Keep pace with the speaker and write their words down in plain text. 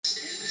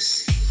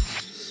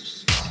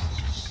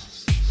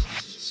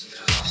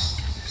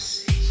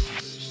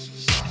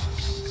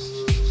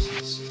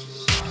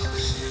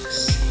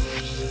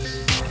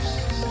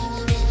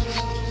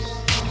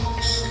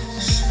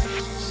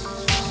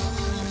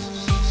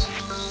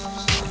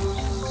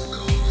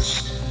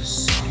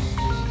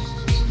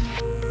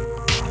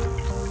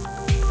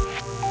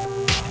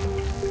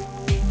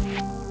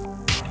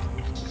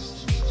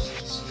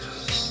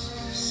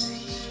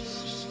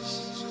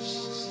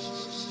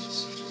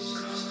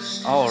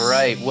All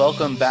right,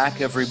 welcome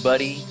back,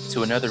 everybody,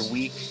 to another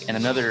week and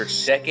another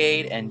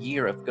decade and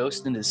year of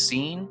Ghost in the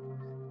Scene.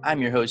 I'm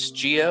your host,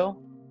 Gio.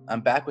 I'm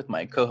back with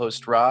my co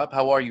host, Rob.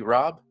 How are you,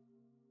 Rob?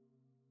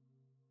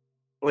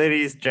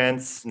 Ladies,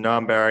 gents,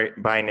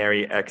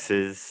 non-binary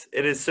X's,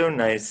 it is so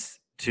nice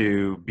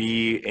to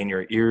be in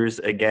your ears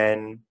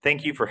again.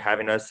 Thank you for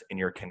having us in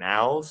your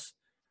canals,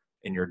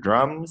 in your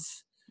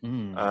drums.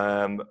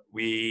 Mm.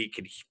 We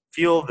could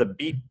feel the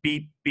beat,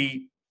 beat,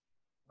 beat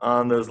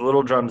on those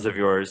little drums of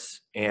yours,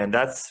 and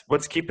that's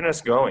what's keeping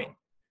us going.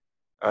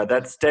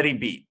 That steady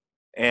beat,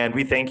 and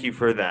we thank you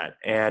for that.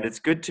 And it's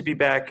good to be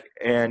back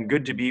and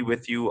good to be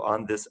with you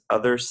on this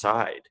other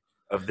side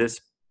of this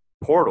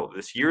portal,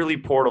 this yearly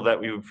portal that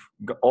we've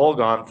all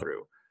gone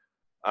through.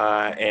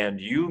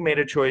 And you made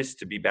a choice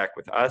to be back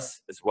with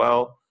us as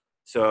well.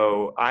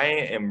 So I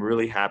am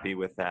really happy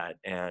with that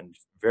and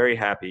very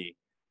happy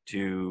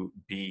to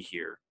be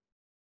here.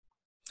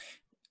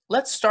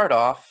 Let's start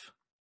off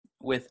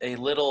with a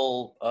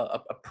little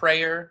a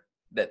prayer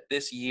that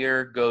this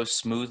year goes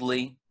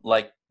smoothly,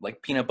 like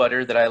peanut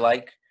butter that I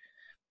like.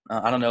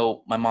 I don't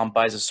know. My mom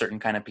buys a certain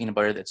kind of peanut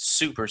butter that's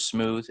super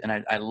smooth,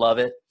 and I love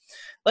it.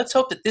 Let's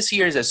hope that this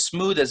year is as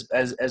smooth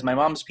as my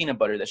mom's peanut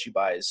butter that she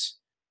buys.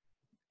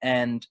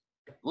 And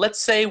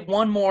let's say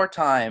one more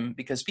time,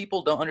 because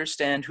people don't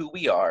understand who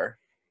we are,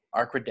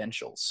 our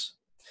credentials.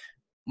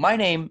 My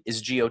name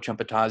is Gio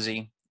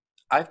Chumpatazzi.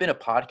 I've been a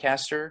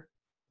podcaster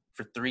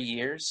for 3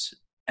 years,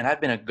 and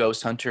I've been a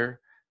ghost hunter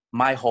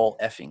my whole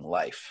effing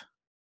life.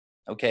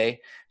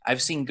 Okay?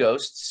 I've seen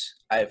ghosts.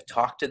 I've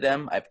talked to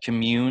them. I've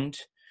communed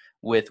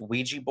with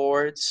Ouija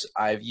boards.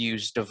 I've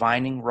used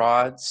divining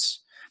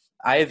rods.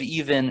 I have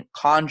even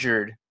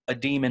conjured a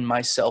demon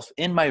myself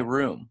in my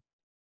room,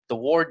 the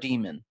war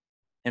demon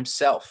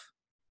himself.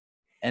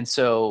 And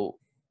so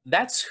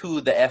that's who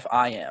the F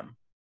I am.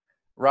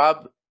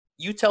 Rob,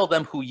 you tell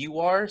them who you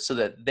are so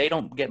that they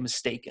don't get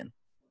mistaken.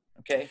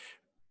 Okay?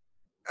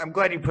 I'm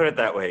glad you put it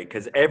that way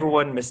because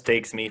everyone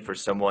mistakes me for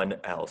someone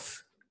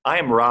else. I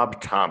am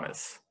Rob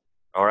Thomas.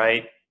 All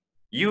right?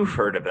 You've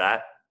heard of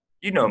that.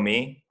 You know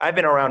me. I've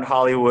been around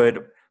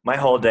Hollywood my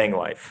whole dang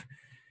life.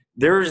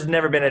 There's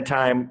never been a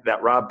time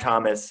that Rob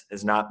Thomas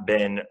has not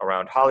been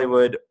around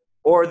Hollywood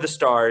or the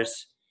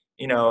stars.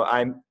 You know,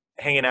 I'm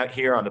hanging out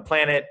here on the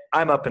planet,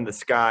 I'm up in the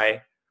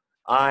sky.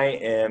 I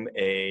am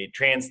a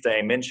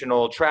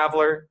trans-dimensional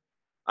traveler.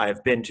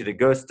 I've been to the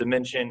ghost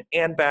dimension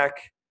and back.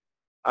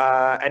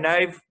 And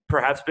I've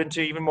perhaps been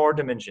to even more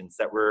dimensions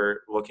that we're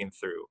looking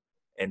through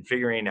and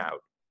figuring out.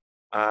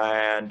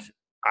 And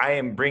I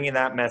am bringing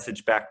that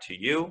message back to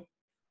you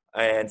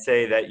and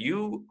say that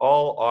you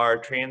all are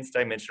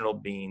trans-dimensional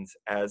beings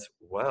as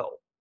well.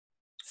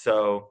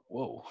 So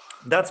Whoa.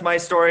 that's my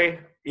story.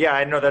 Yeah,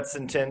 I know that's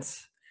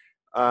intense,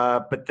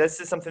 but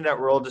this is something that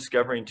we're all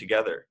discovering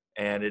together,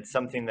 and it's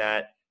something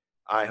that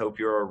I hope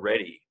you're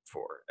ready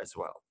for as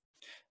well.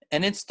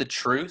 And it's the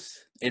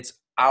truth. It's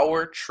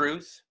our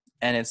truth.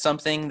 And it's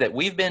something that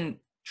we've been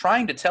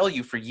trying to tell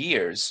you for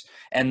years.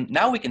 And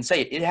now we can say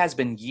it. It has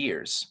been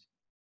years.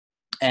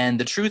 And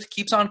the truth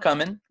keeps on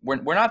coming.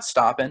 We're not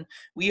stopping.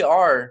 We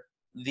are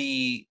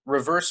the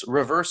reverse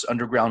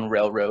Underground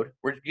Railroad.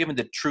 We're giving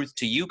the truth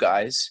to you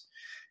guys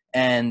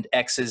and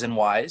X's and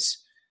Y's.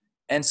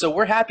 And so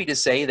we're happy to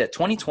say that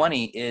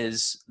 2020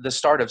 is the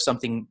start of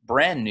something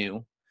brand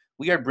new.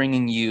 We are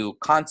bringing you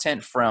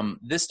content from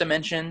this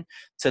dimension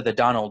to the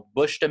Donald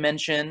Bush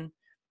dimension.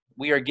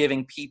 We are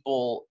giving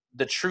people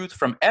the truth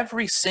from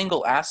every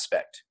single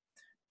aspect: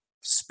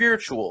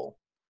 spiritual,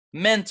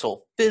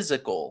 mental,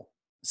 physical,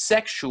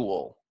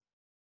 sexual,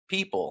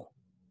 people.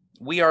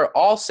 We are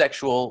all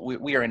sexual.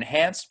 We are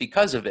enhanced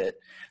because of it.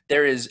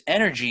 There is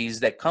energies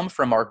that come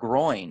from our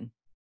groin,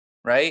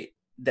 right?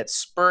 That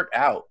spurt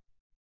out.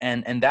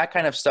 And that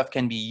kind of stuff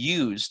can be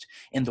used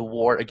in the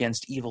war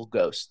against evil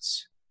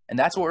ghosts. And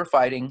that's what we're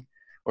fighting.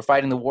 We're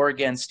fighting the war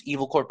against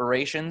evil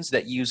corporations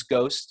that use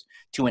ghosts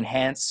to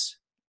enhance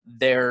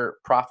their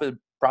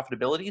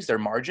profitabilities, their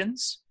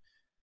margins.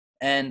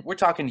 And we're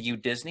talking to you,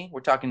 Disney. We're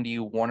talking to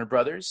you, Warner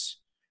Brothers.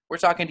 We're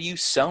talking to you,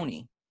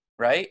 Sony,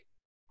 right?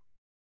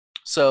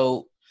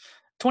 So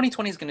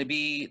 2020 is going to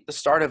be the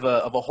start of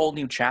a whole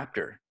new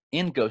chapter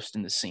in Ghost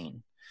in the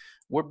Scene.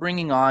 We're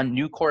bringing on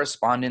new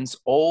correspondents.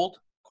 Old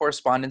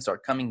correspondents are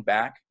coming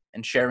back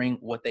and sharing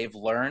what they've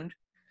learned.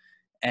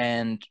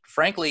 And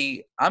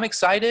frankly, I'm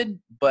excited,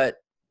 but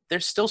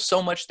there's still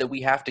so much that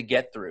we have to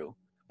get through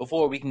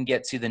before we can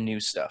get to the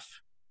new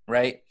stuff,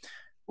 right?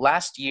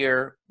 Last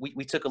year,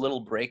 we took a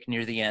little break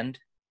near the end,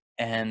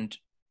 and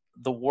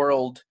the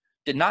world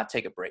did not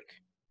take a break.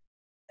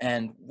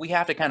 And we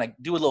have to kind of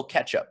do a little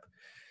catch up.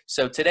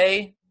 So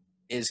today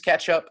is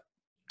catch up,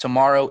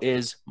 tomorrow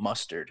is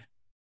mustard.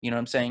 You know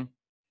what I'm saying?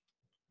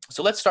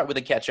 So let's start with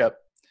a catch up.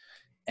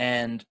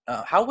 And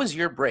how was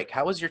your break?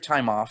 How was your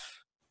time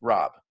off,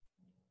 Rob?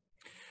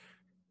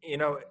 You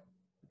know,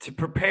 to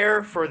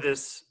prepare for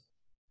this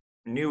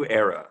new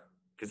era,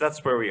 because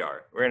that's where we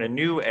are. We're in a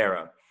new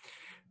era.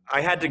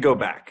 I had to go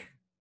back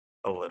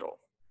a little.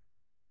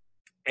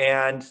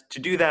 And to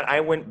do that, I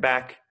went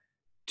back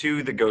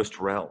to the ghost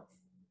realm.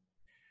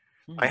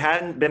 I Hmm.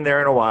 hadn't been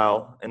there in a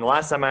while, and the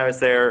last time I was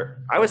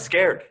there, I was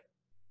scared.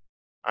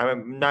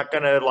 I'm not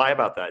going to lie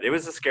about that. It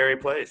was a scary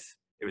place.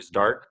 It was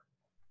dark,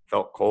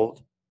 felt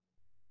cold,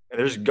 and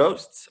there's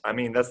ghosts. I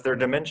mean, that's their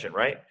dimension,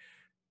 right?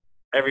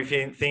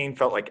 Everything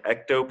felt like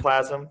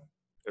ectoplasm. It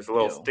was a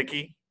little Ew.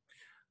 sticky.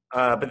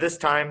 But this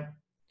time,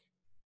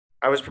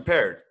 I was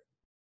prepared.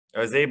 I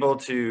was able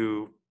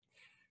to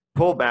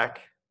pull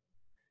back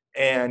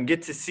and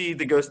get to see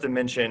the ghost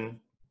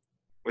dimension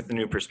with a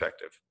new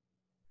perspective.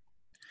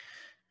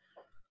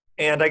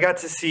 And I got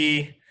to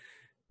see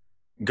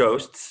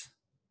ghosts,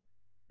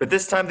 but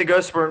this time the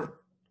ghosts weren't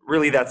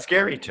really that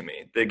scary to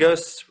me. The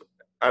ghosts,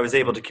 I was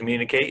able to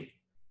communicate.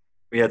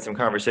 We had some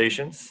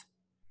conversations.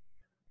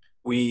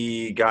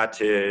 We got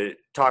to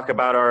talk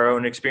about our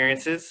own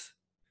experiences.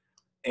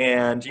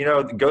 And, you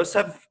know, the ghosts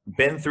have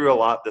been through a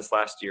lot this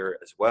last year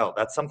as well.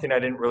 That's something I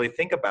didn't really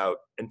think about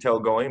until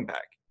going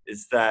back,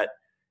 is that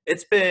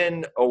it's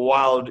been a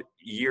wild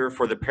year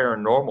for the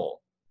paranormal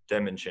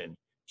dimension,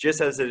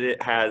 just as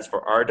it has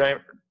for our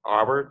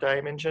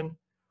dimension.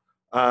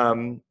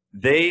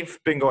 They've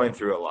been going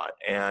through a lot,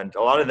 and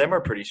a lot of them are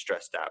pretty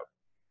stressed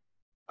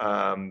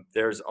out.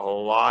 There's a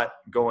lot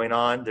going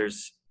on.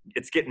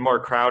 It's getting more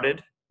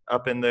crowded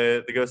up in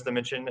the ghost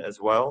dimension as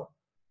well.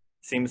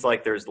 Seems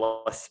like there's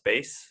less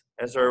space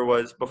as there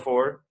was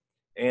before,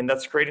 and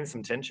that's creating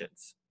some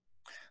tensions.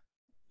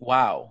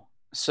 Wow.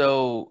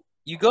 So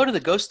you go to the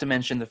ghost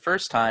dimension the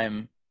first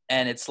time,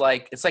 and it's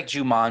like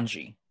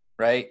Jumanji,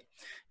 right?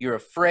 You're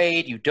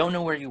afraid, you don't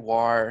know where you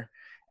are,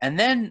 and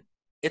then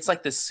it's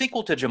like the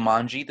sequel to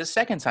Jumanji the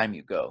second time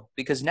you go,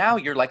 because now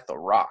you're like The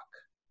Rock,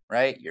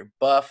 right? You're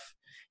buff,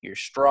 you're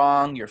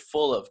strong, you're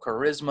full of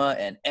charisma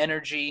and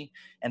energy,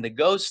 and the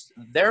ghosts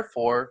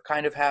therefore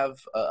kind of have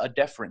a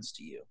deference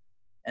to you,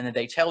 and then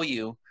they tell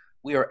you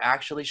we are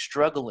actually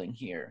struggling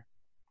here.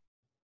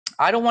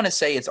 I don't want to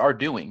say it's our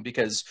doing,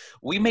 because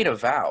we made a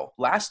vow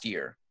last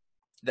year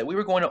that we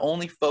were going to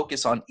only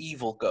focus on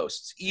evil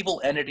ghosts,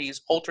 evil entities,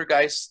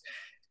 poltergeists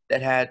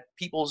that had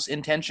people's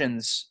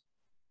intentions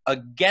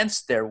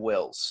against their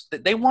wills,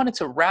 that they wanted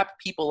to wrap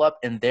people up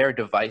in their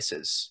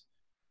devices.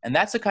 And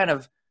that's the kind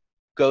of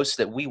ghosts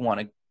that we want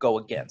to go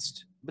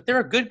against. But there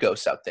are good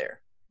ghosts out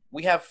there.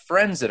 We have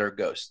friends that are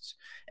ghosts.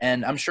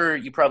 And I'm sure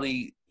you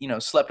probably,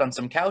 slept on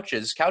some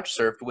couches, couch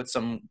surfed with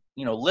some,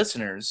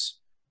 listeners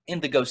in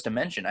the ghost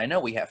dimension. I know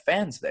we have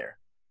fans there.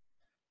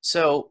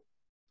 So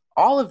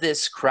all of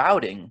this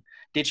crowding,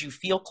 did you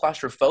feel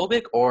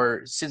claustrophobic,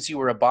 or since you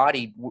were a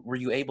body, were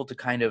you able to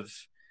kind of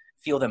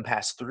feel them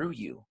pass through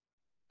you?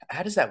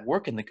 How does that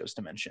work in the ghost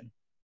dimension?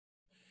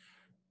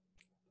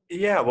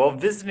 Yeah, well,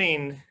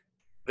 visiting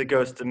the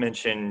ghost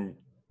dimension,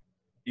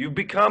 you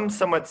become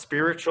somewhat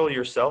spiritual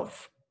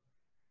yourself.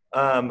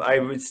 I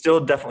would still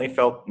definitely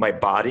felt my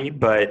body,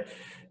 but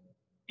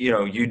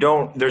you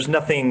don't. There's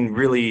nothing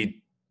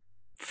really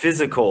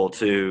physical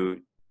to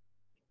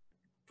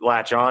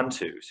latch on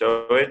to.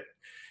 So it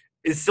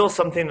is still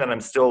something that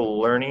I'm still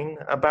learning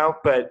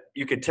about, but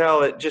you could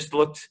tell it just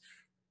looked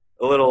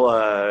a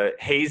little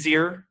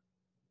hazier.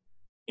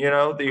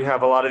 That you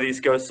have a lot of these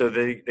ghosts, so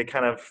they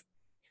kind of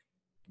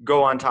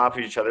go on top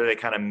of each other. They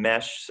kind of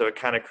mesh, so it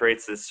kind of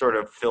creates this sort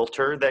of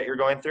filter that you're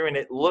going through, and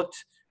it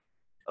looked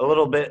a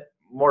little bit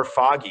more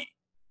foggy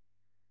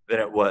than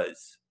it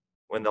was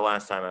when the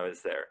last time I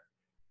was there.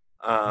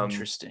 Um,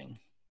 Interesting. yeah,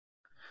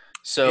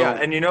 So,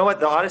 and you know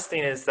what? The oddest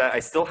thing is that I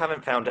still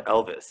haven't found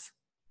Elvis.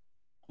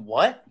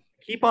 what?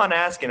 Keep on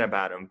asking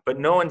about him, but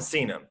no one's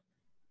seen him.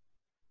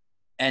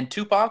 And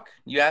Tupac?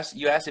 You asked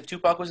if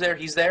Tupac was there.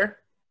 He's there,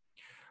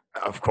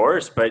 Of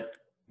course, but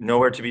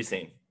nowhere to be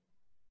seen.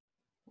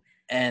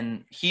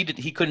 and he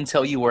couldn't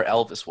tell you where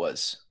Elvis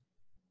was.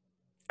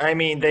 I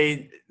mean,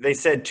 they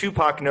said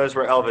Tupac knows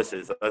where Elvis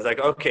is. I was like,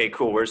 okay,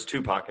 cool. Where's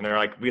Tupac? And they're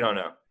like, we don't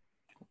know.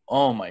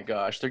 Oh my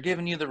gosh, they're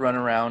giving you the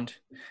runaround.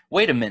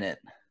 Wait a minute.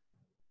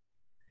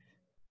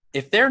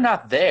 If they're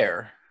not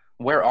there,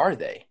 where are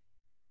they?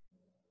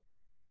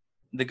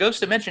 The ghost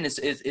dimension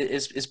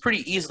is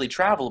pretty easily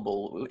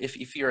travelable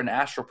if you're an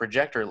astral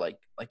projector like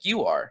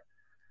you are.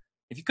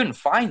 If you couldn't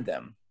find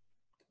them,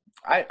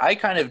 I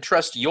kind of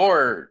trust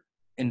your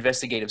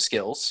investigative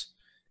skills.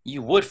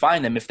 You would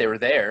find them if they were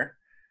there.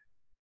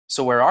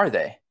 So where are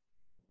they?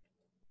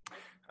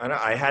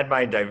 I had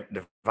my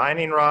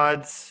divining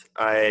rods.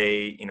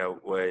 I,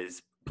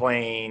 was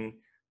playing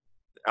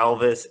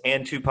Elvis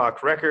and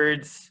Tupac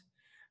records.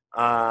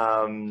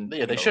 Yeah,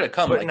 they should have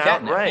come Putting like out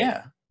catnip. right,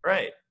 Yeah.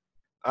 right.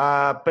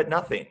 But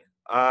nothing.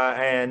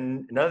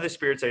 And none of the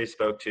spirits I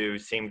spoke to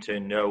seemed to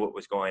know what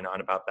was going on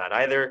about that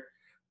either.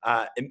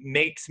 It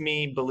makes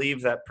me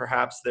believe that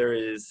perhaps there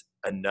is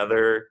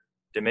another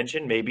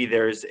dimension. Maybe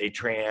there's a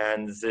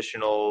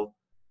transitional,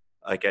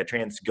 like a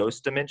trans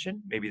ghost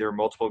dimension. Maybe there are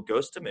multiple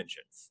ghost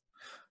dimensions.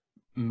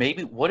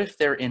 Maybe what if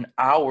they're in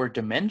our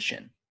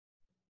dimension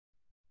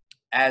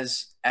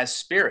as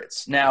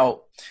spirits?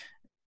 Now,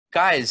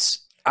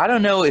 guys, I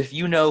don't know if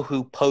you know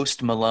who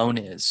Post Malone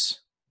is,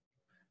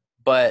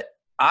 but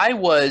I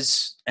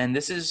was, and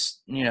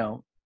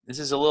this this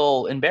is a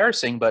little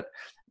embarrassing, but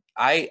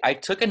I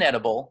took an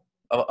edible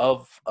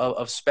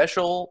of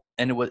special,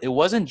 and it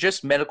wasn't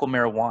just medical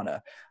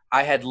marijuana.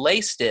 I had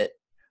laced it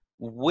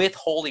with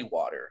holy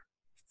water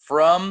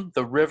from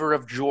the river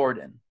of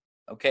Jordan.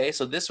 Okay,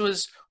 so this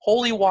was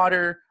holy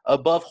water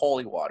above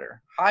holy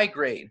water, high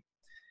grade.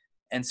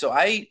 And so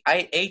I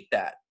ate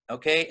that,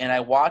 okay, and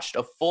I watched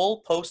a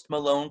full Post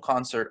Malone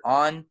concert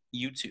on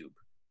YouTube.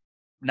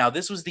 Now,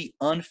 this was the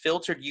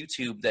unfiltered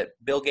YouTube that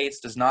Bill Gates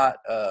does not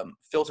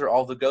filter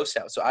all the ghosts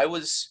out. So I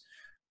was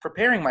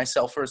preparing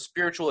myself for a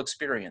spiritual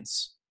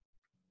experience.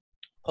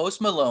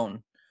 Post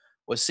Malone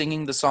was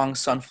singing the song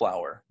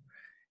Sunflower.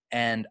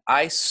 And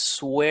I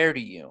swear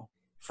to you,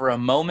 for a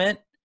moment,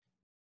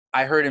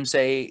 I heard him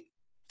say,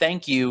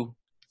 thank you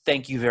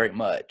very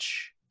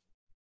much.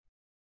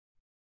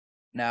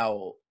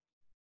 Now,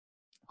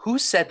 who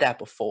said that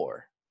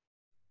before?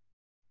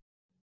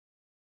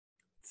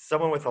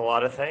 Someone with a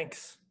lot of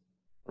thanks.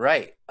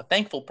 Right, a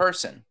thankful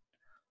person.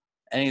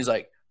 And he's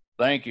like,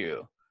 thank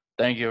you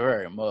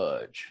very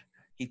much.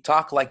 He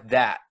talked like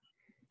that.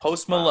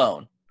 Post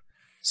Malone.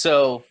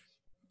 So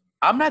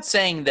I'm not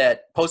saying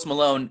that Post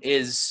Malone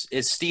is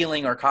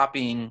stealing or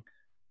copying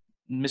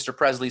Mr.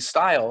 Presley's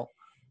style.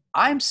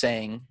 I'm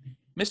saying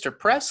Mr.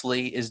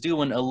 Presley is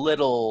doing a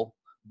little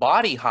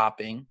body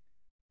hopping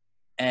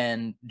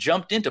and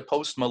jumped into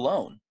Post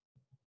Malone.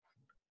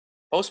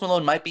 Post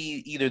Malone might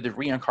be either the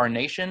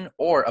reincarnation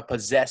or a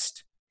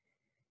possessed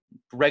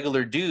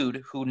regular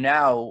dude who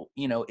now,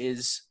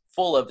 is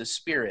full of the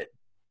spirit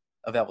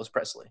of Elvis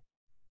Presley.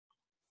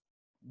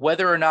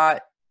 Whether or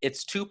not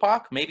it's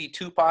Tupac, maybe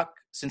Tupac,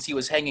 since he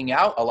was hanging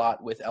out a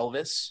lot with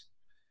Elvis,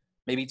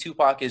 maybe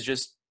Tupac is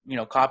just,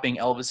 copying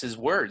Elvis's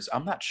words.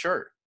 I'm not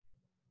sure.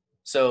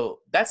 So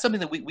that's something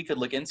that we could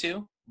look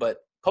into. But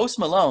Post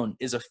Malone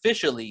is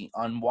officially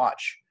on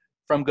watch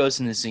from Ghost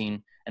in the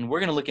Scene, and we're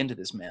going to look into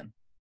this man.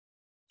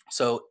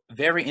 So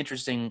very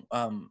interesting.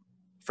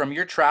 From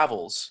your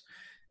travels,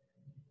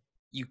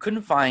 you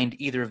couldn't find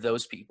either of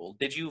those people.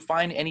 Did you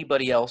find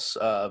anybody else,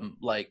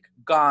 like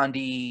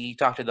Gandhi,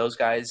 talk to those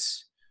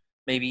guys?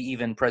 Maybe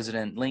even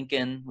President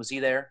Lincoln, was he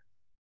there?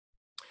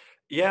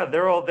 Yeah,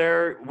 they're all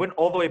there. Went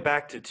all the way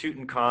back to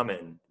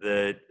Tutankhamun,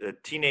 the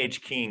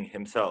teenage king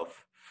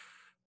himself.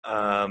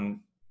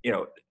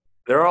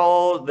 They're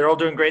all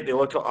doing great. They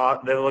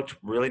looked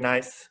really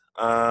nice.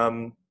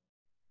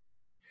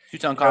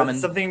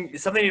 Tutankhamun.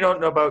 Something you don't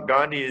know about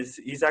Gandhi is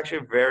he's actually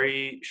a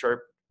very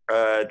sharp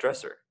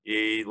dresser.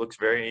 He looks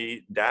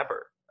very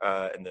dapper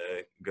in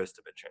the ghost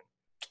dimension.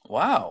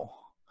 Wow.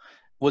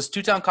 Was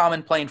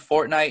Tutankhamun playing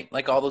Fortnite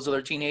like all those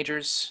other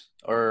teenagers,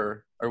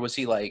 or was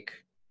he like?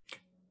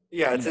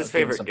 Yeah, it's his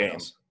favorite game.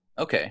 Else?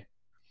 Okay,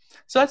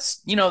 so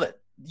that's that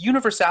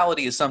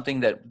universality is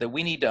something that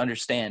we need to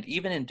understand,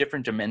 even in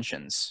different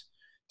dimensions.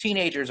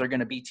 Teenagers are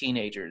going to be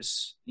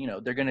teenagers.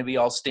 They're going to be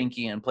all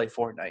stinky and play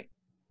Fortnite.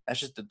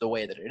 That's just the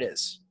way that it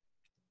is.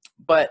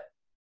 But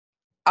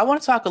I want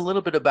to talk a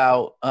little bit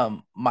about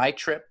my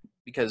trip,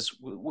 because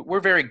we're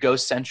very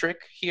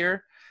ghost-centric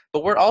here,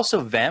 but we're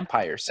also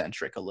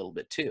vampire-centric a little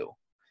bit too.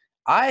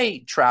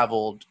 I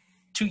traveled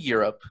to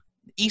Europe,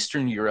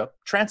 Eastern Europe,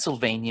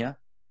 Transylvania,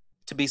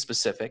 to be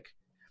specific.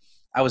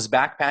 I was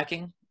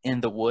backpacking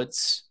in the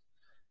woods,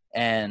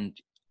 and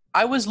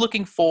I was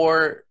looking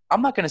for,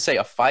 I'm not going to say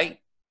a fight,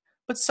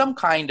 but some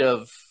kind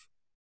of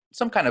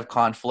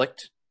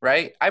conflict,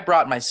 right? I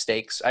brought my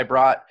stakes. I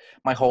brought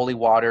my holy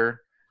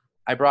water.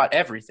 I brought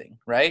everything,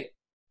 right?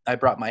 I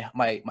brought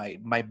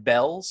my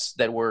bells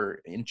that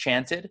were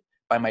enchanted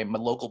by my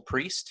local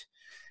priest,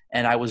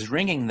 and I was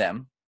ringing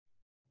them.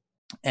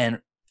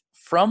 And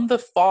from the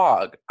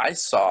fog, I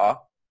saw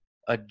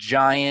a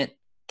giant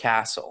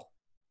castle.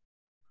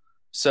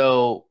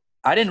 So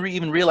I didn't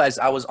even realize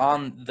I was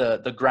on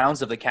the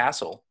grounds of the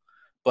castle,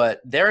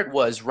 but there it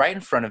was right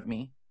in front of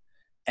me.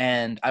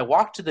 And I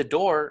walked to the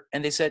door,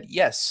 and they said,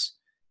 yes,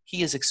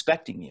 he is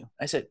expecting you.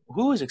 I said,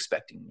 who is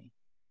expecting me?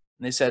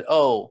 And they said,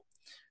 oh,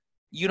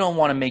 you don't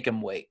want to make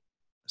him wait,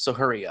 so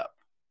hurry up.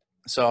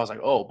 So I was like,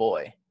 oh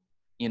boy,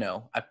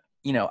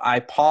 I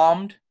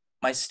palmed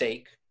my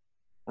stake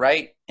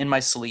right in my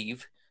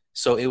sleeve,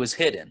 so it was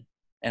hidden,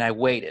 and I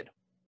waited.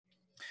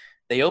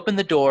 They opened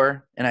the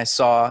door, and I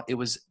saw it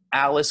was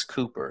Alice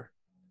Cooper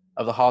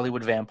of the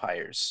Hollywood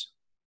Vampires,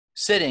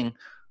 sitting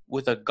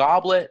with a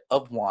goblet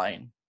of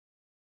wine,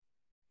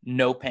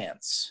 no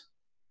pants,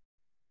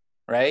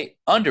 right?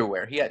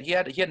 Underwear. He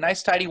had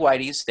nice tidy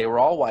whities. They were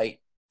all white,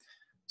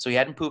 so he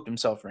hadn't pooped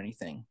himself or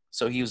anything.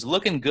 So he was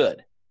looking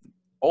good,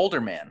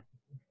 older man.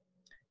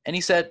 And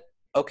he said,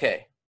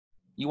 okay,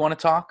 you want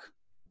to talk?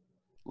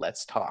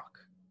 Let's talk.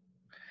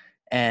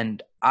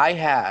 And I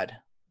had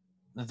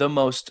the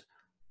most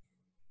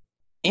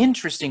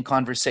interesting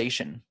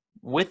conversation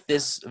with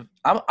this.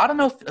 I don't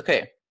know if,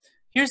 okay,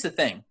 here's the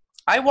thing.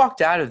 I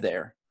walked out of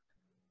there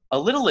a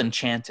little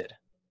enchanted,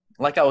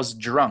 like I was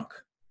drunk,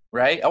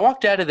 right? I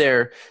walked out of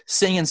there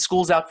singing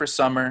School's Out for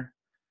Summer,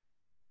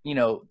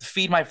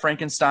 Feed My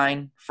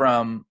Frankenstein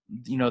from,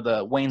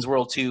 the Wayne's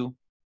World 2.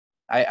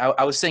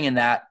 I was singing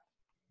that.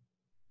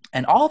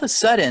 And all of a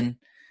sudden,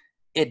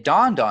 it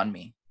dawned on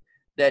me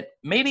that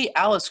maybe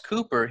Alice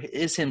Cooper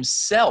is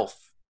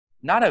himself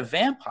not a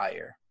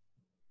vampire,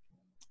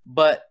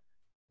 but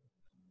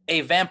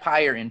a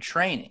vampire in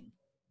training,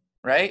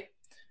 right?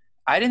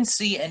 I didn't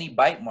see any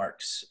bite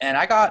marks, and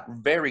I got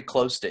very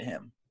close to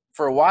him.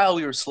 For a while,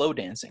 we were slow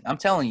dancing. I'm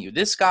telling you,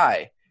 this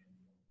guy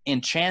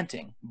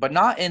enchanting, but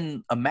not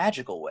in a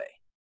magical way,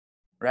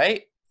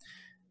 right?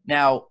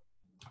 Now,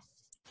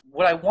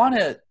 what I want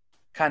to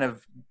kind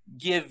of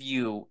give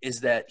you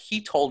is that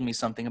he told me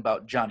something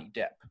about Johnny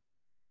Depp.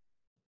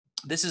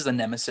 This is the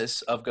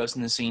nemesis of Ghost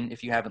in the Scene,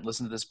 if you haven't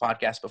listened to this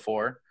podcast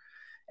before.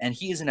 And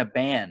he is in a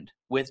band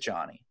with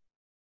Johnny.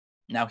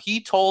 Now,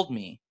 he told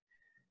me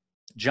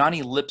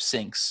Johnny lip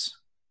syncs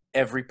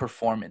every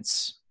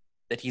performance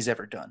that he's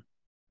ever done.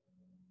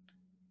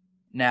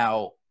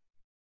 Now,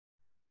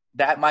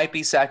 that might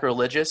be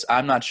sacrilegious.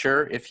 I'm not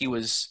sure if he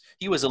was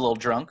a little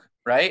drunk,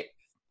 right?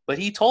 But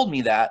he told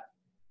me that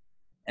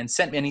and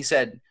sent me, and he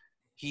said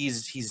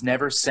he's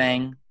never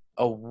sang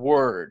a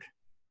word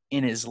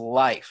in his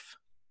life.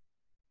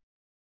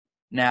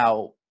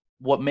 Now,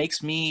 what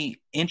makes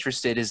me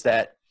interested is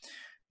that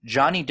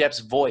Johnny Depp's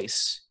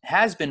voice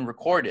has been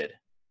recorded,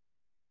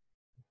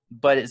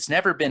 but it's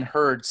never been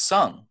heard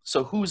sung.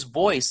 So whose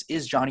voice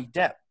is Johnny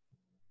Depp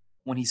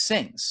when he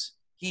sings?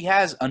 He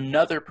has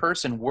another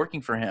person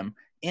working for him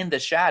in the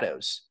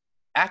shadows,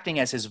 acting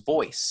as his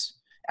voice.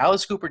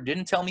 Alice Cooper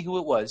didn't tell me who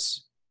it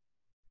was,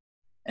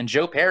 and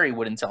Joe Perry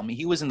wouldn't tell me.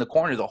 He was in the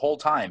corner the whole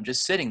time,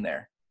 just sitting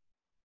there.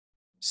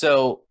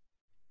 So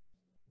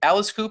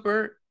Alice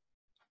Cooper,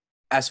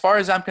 as far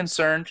as I'm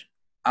concerned,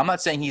 I'm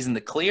not saying he's in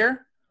the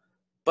clear,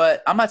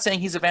 but I'm not saying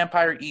he's a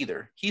vampire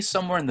either. He's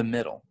somewhere in the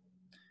middle.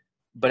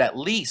 But at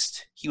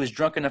least he was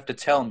drunk enough to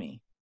tell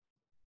me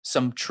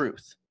some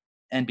truth.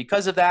 And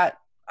because of that,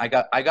 I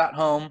got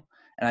home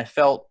and I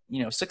felt,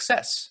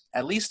 success.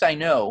 At least I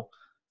know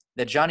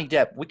that Johnny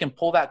Depp, we can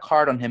pull that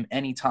card on him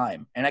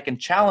anytime, and I can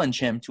challenge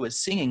him to a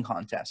singing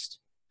contest,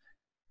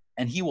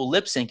 and he will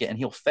lip sync it and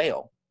he'll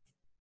fail.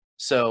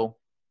 So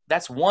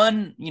that's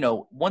one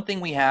thing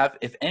we have.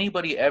 If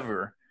anybody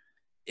ever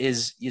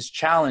is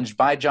challenged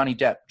by Johnny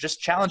Depp, just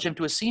challenge him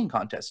to a singing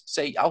contest.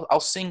 Say, I'll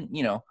sing,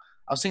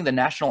 I'll sing the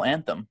national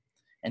anthem,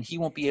 and he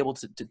won't be able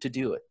to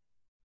do it.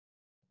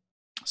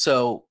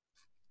 So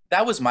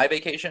that was my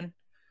vacation,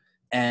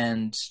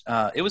 and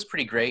it was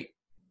pretty great.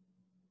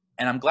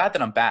 And I'm glad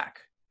that I'm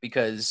back,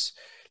 because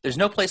there's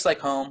no place like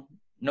home,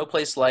 no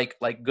place like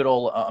good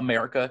old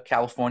America,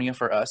 California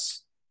for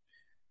us.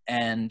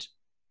 And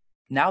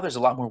now there's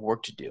a lot more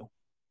work to do.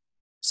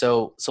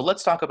 So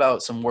let's talk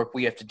about some work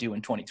we have to do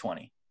in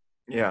 2020.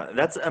 Yeah,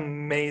 that's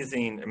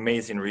amazing,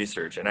 amazing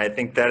research. And I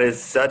think that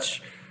is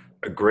such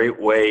a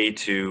great way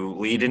to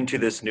lead into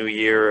this new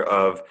year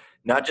of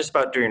not just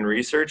about doing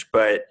research,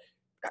 but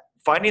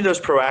finding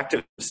those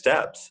proactive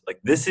steps. Like,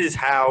 this is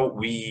how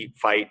we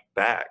fight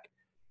back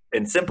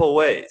in simple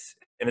ways.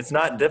 And it's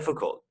not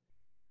difficult.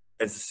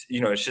 It's,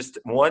 it's just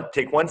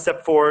take one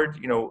step forward,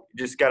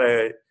 just got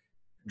to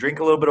drink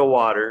a little bit of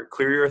water,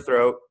 clear your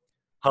throat,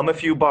 hum a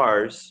few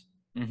bars.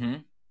 Mm-hmm.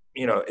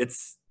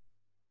 It's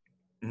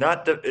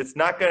not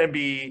going to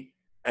be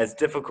as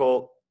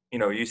difficult.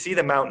 You see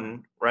the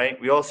mountain, right?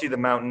 We all see the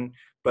mountain,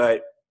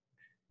 but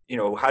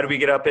how do we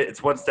get up it?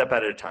 It's one step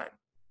at a time.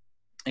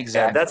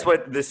 Exactly. And that's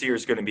what this year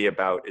is going to be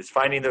about, is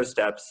finding those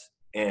steps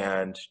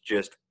and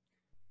just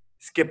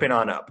skipping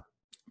on up.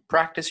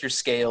 Practice your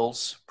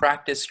scales,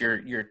 practice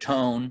your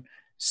tone,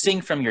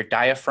 sing from your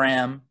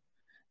diaphragm,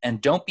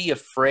 and don't be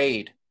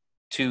afraid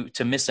to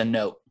miss a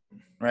note,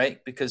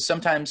 right? Because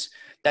sometimes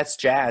that's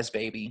jazz,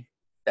 baby.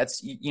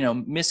 That's,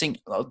 missing,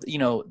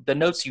 the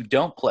notes you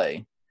don't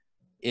play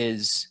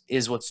is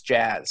what's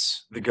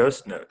jazz. The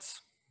ghost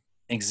notes.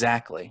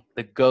 Exactly.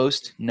 The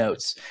ghost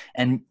notes.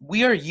 And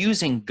we are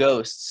using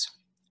ghosts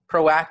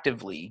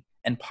proactively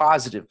and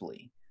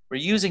positively. We're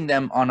using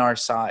them on our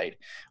side.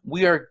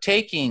 We are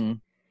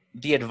taking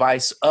the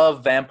advice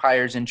of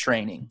vampires in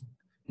training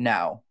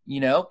now,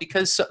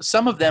 because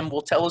some of them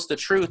will tell us the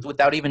truth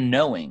without even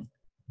knowing,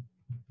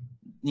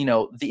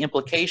 the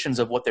implications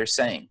of what they're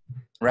saying,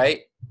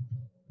 right?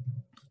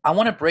 I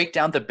want to break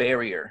down the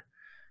barrier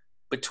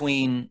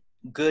between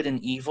good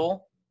and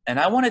evil, and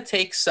I want to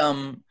take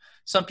some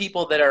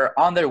people that are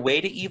on their way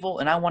to evil,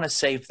 and I want to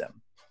save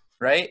them,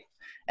 right?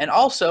 And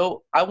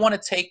also, I want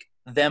to take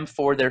them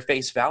for their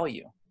face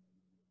value.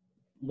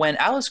 When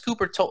Alice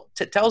Cooper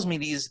tells me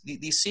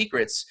these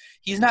secrets,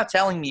 he's not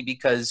telling me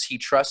because he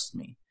trusts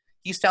me.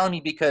 He's telling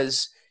me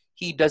because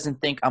he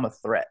doesn't think I'm a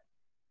threat,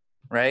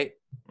 right?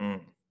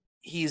 Mm.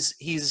 He's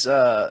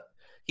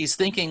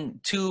thinking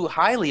too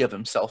highly of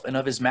himself and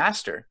of his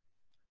master,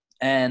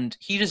 and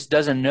he just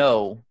doesn't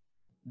know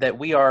that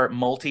we are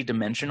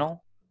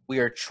multidimensional. We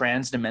are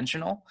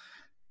transdimensional,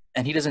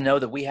 and he doesn't know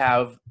that we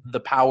have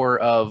the power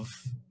of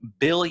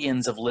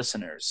billions of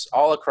listeners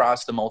all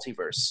across the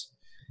multiverse,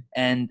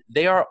 and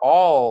they are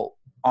all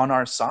on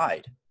our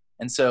side.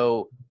 And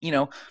so,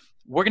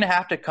 we're going to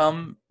have to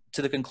come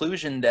to the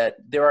conclusion that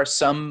there are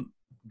some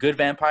good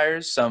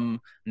vampires,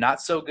 some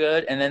not so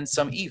good, and then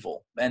some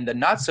evil. And the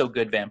not so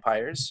good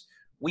vampires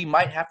we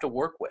might have to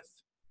work with.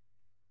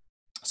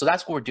 So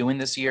that's what we're doing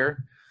this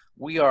year.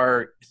 We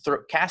are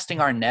casting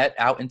our net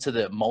out into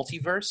the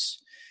multiverse,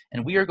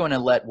 and we are going to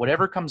let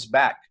whatever comes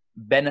back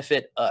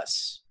benefit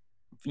us.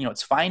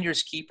 It's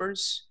finders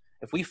keepers.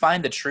 If we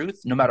find the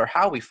truth, no matter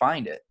how we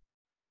find it,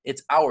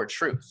 it's our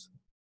truth.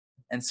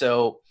 And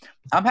so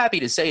I'm happy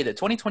to say that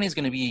 2020 is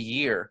going to be a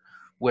year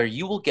where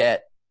you will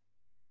get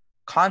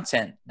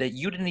content that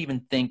you didn't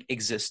even think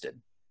existed,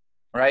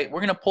 right? We're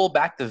going to pull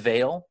back the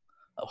veil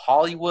of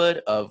Hollywood,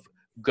 of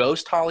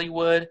ghost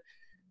Hollywood,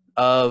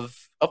 of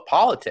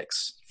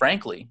politics,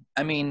 frankly.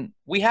 I mean,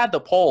 we had the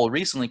poll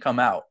recently come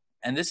out,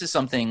 and this is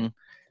something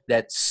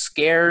that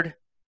scared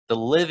the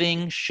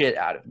living shit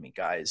out of me,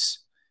 guys.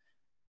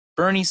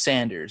 Bernie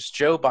Sanders,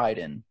 Joe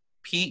Biden,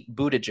 Pete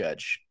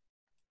Buttigieg,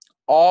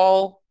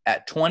 all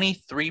at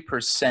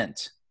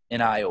 23%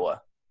 in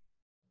Iowa.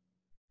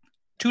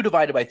 2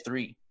 divided by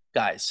 3,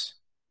 guys.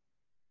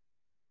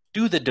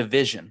 Do the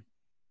division.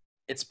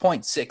 It's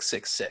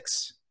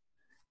 0.666.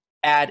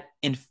 Ad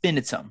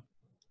infinitum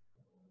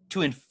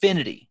to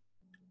infinity.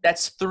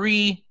 That's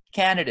 3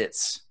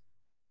 candidates.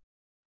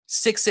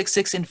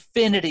 666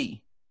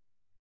 infinity.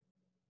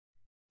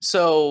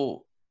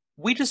 So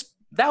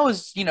that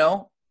was,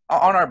 on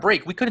our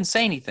break, we couldn't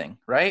say anything,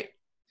 right?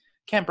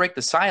 Can't break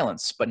the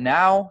silence. But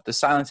now the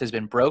silence has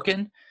been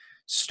broken.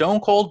 Stone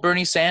Cold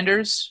Bernie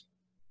Sanders,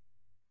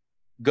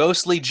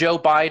 ghostly Joe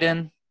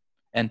Biden,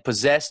 and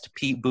possessed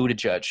Pete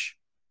Buttigieg.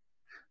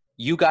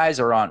 You guys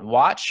are on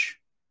watch.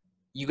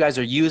 You guys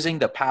are using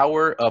the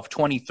power of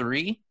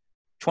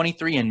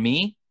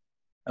 23andMe,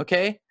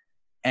 okay?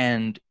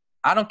 And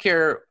I don't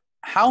care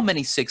how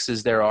many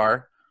 6s there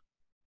are.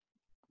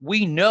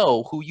 We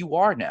know who you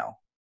are now,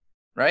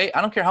 right?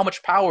 I don't care how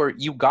much power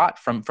you got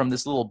from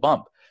this little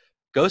bump.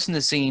 Ghost in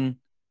the Scene,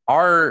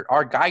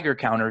 our Geiger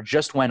counter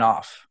just went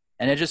off,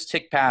 and it just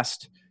ticked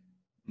past,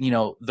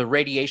 the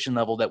radiation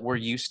level that we're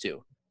used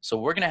to. So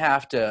we're going to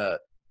have to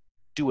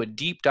do a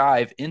deep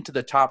dive into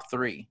the top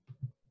 3.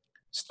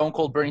 Stone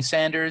Cold Bernie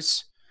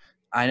Sanders,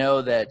 I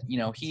know that,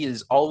 he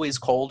is always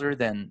colder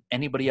than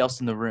anybody else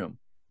in the room.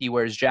 He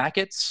wears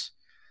jackets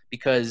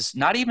because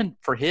not even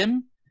for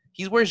him,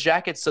 he wears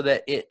jackets so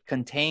that it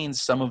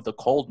contains some of the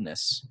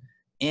coldness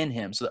in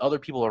him so that other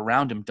people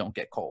around him don't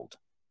get cold.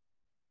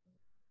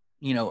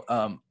 You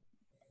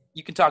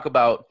can talk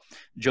about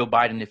Joe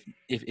Biden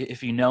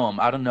if you know him.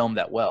 I don't know him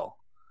that well.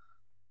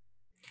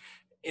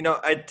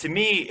 To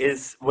me,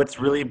 is what's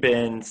really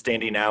been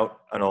standing out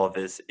on all of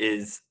this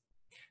is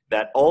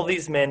that all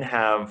these men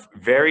have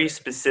very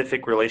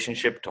specific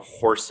relationship to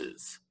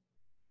horses.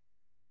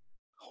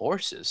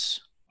 Horses?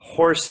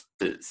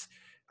 Horses.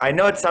 I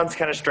know it sounds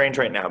kind of strange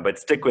right now, but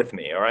stick with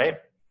me, all right?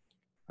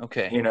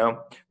 Okay.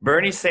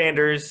 Bernie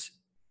Sanders,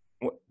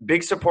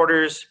 big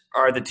supporters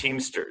are the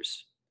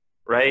Teamsters,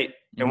 right?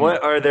 Mm-hmm. And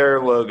what are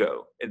their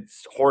logo?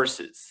 It's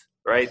horses,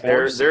 right?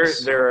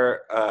 Horses.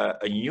 They're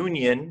a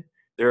union.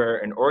 They're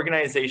an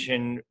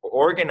organization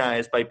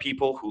organized by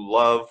people who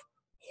love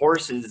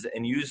horses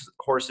and use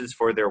horses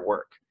for their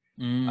work.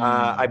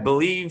 I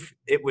believe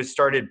it was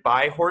started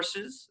by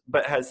horses,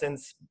 but has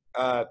since,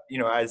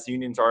 as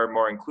unions are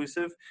more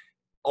inclusive,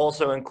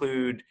 also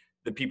include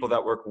the people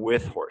that work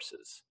with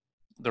horses.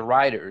 The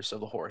riders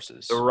of the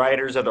horses. The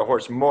riders of the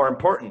horse, more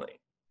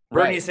importantly.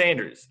 Right. Bernie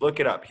Sanders,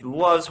 look it up. He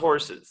loves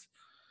horses.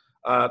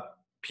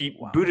 Pete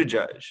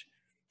Buttigieg.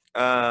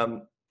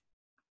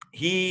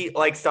 He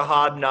likes to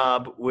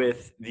hobnob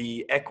with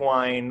the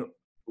Equine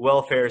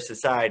Welfare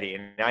Society.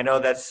 And I know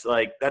that's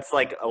like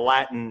a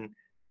Latin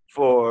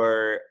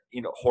for,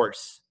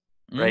 horse,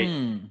 right?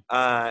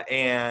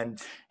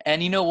 And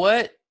you know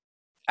what?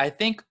 I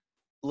think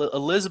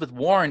Elizabeth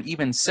Warren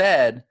even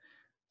said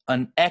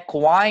an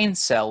equine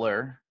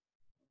seller.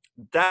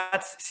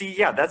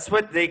 That's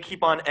what they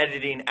keep on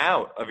editing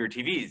out of your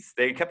TVs.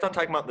 They kept on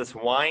talking about this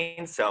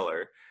wine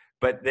cellar,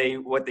 but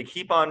what they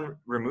keep on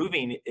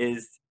removing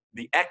is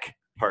the ek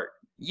part.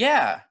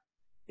 Yeah,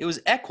 it was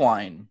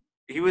equine.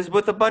 He was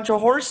with a bunch of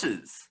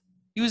horses.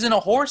 He was in a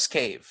horse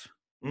cave.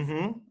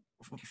 Mm-hmm.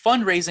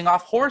 Fundraising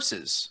off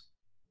horses.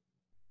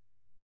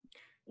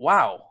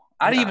 Wow.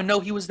 I didn't even know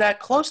he was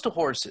that close to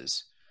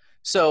horses.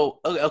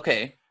 So,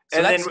 okay.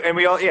 So that's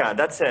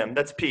him.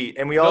 That's Pete.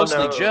 And we all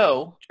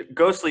know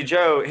Ghostly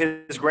Joe,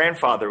 his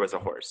grandfather was a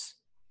horse.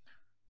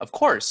 Of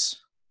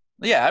course.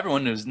 Yeah,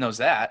 everyone knows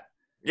that.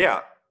 Yeah.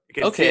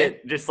 You can see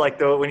it just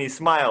like when he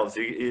smiles,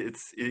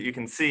 you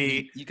can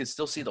see. You can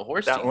still see the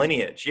horse. That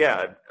lineage,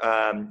 yeah.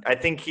 I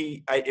think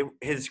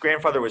his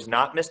grandfather was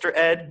not Mr.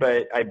 Ed,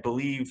 but I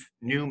believe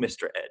knew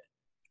Mr. Ed.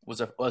 Was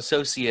a close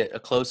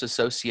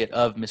associate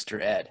of Mr.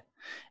 Ed.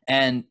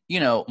 And,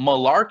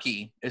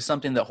 malarkey is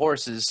something that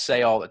horses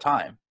say all the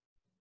time.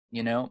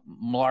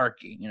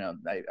 Malarkey.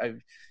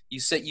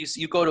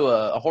 You go to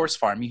a horse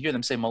farm, you hear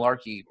them say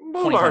malarkey.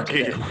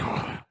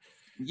 Malarkey.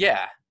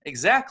 Yeah,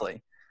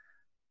 exactly.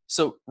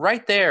 So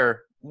right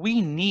there,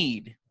 we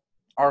need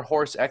our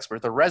horse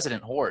expert, the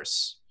resident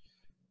horse.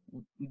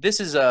 this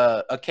is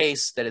a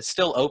case that is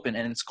still open,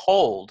 and it's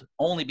cold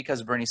only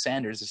because Bernie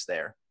Sanders is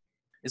there.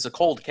 It's a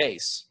cold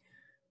case.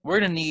 We're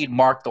going to need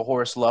Mark the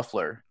Horse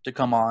Luffler to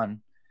come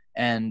on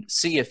and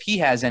see if he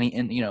has any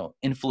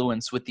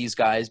influence with these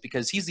guys,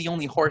 because he's the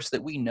only horse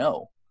that we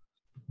know.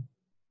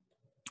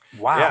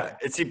 Wow. Yeah,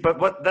 see, but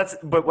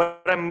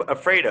what I'm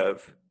afraid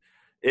of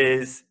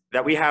is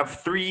that we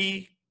have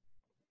 3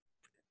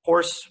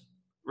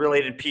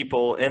 horse-related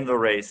people in the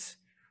race.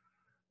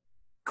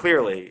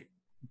 Clearly,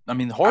 I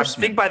mean, the I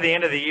horsemen. think by the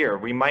end of the year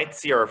we might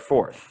see our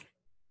 4th.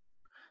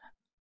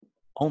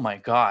 Oh my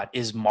God,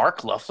 is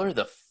Mark Luffler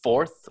the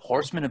 4th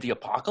horseman of the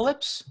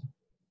apocalypse?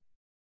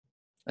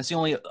 That's the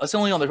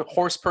only other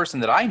horse person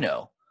that I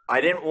know.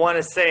 I didn't want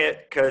to say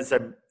it because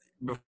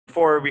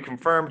before we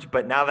confirmed,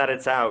 but now that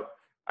it's out,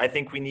 I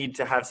think we need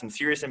to have some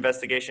serious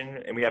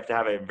investigation, and we have to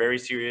have a very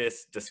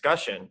serious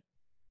discussion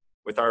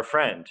with our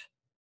friend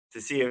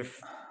to see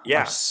if,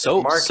 Our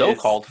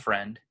so-called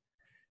friend.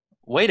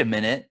 Wait a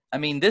minute. I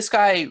mean, this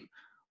guy,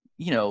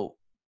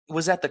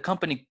 was at the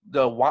company,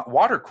 the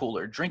water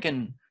cooler,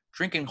 drinking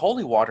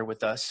holy water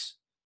with us.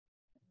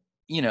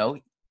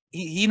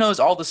 He knows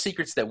all the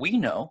secrets that we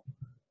know,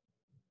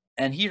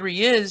 and here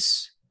he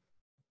is,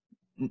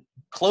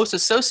 close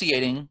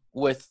associating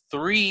with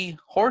 3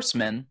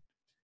 horsemen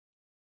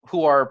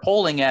who are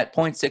polling at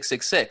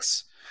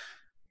 0.666.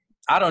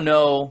 I don't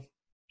know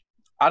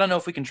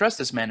if we can trust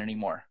this man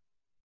anymore.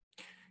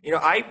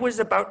 I was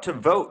about to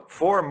vote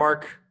for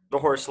Mark the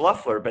Horse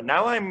Luffler, but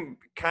now I'm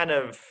kind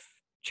of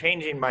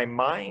changing my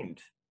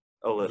mind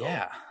a little.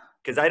 Yeah.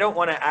 Because I don't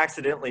want to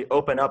accidentally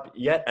open up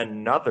yet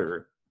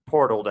another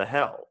portal to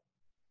hell.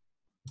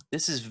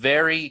 This is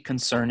very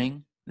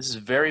concerning. This is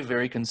very,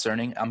 very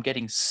concerning. I'm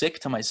getting sick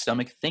to my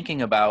stomach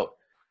thinking about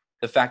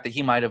the fact that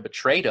he might have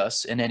betrayed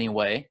us in any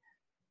way.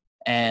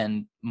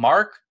 And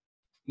Mark,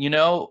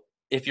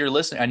 if you're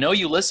listening, I know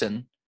you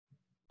listen,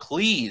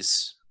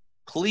 please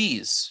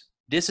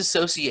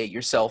disassociate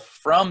yourself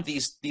from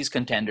these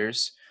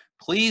contenders.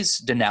 Please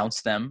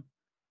denounce them.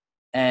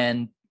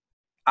 And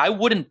I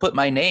wouldn't put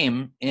my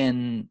name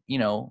in,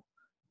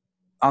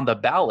 on the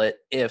ballot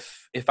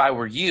if I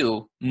were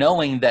you,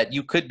 knowing that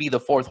you could be the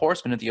 4th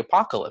horseman of the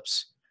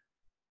apocalypse.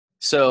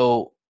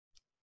 So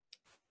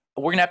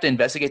we're going to have to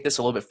investigate this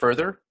a little bit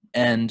further,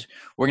 and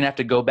we're going to have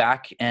to go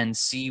back and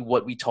see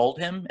what we told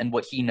him and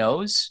what he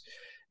knows,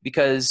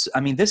 because,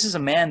 I mean, this is a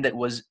man that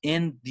was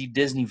in the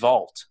Disney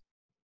vault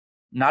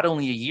not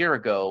only a year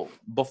ago,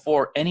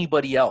 before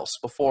anybody else,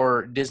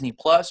 before Disney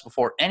Plus,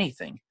 before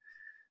anything.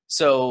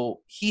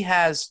 So he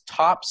has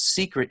top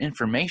secret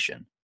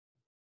information.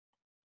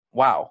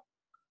 Wow.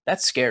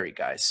 That's scary,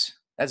 guys.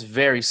 That's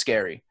very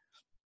scary.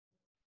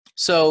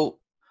 So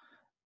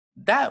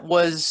that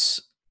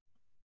was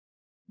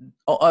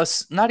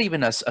not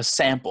even a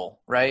sample,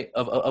 right,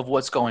 of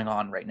what's going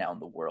on right now in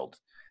the world.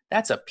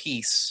 That's a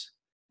piece.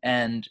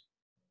 And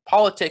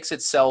politics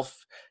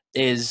itself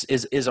is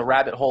a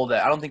rabbit hole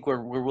that I don't think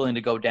we're willing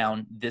to go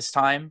down this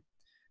time.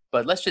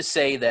 But let's just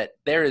say that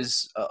there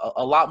is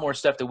a lot more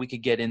stuff that we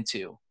could get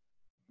into,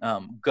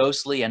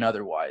 ghostly and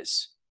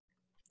otherwise.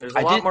 There's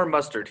a lot more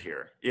mustard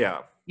here.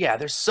 Yeah. Yeah,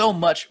 there's so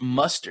much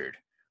mustard.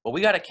 But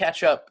we got to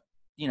catch up,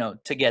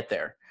 to get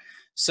there.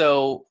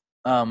 So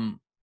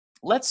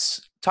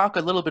let's talk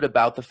a little bit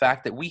about the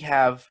fact that we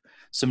have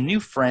some new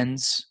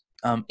friends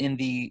in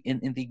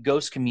the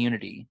ghost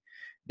community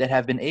that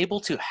have been able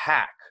to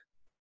hack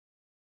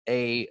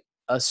a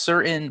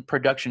certain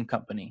production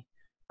company,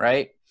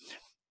 right?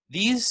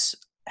 These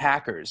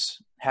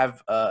hackers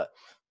have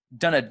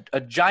done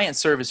a giant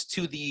service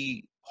to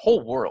the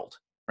whole world,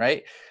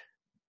 right?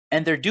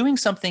 And they're doing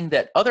something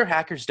that other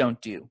hackers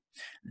don't do.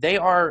 They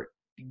are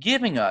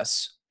giving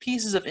us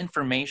pieces of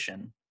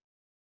information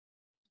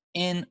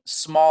in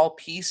small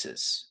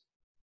pieces.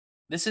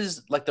 This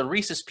is like the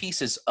Reese's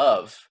Pieces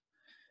of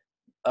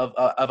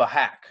a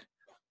hack,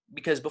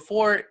 because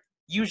before,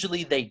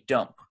 usually they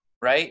dump,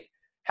 right?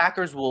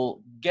 Hackers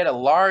will get a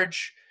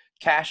large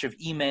cache of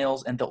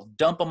emails and they'll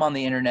dump them on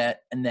the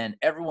internet, and then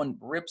everyone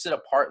rips it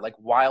apart like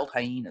wild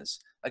hyenas,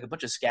 like a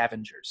bunch of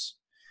scavengers.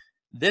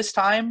 This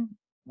time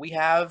we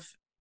have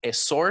a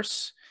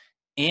source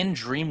in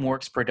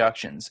DreamWorks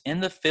Productions, in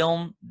the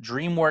film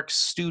DreamWorks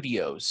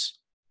Studios.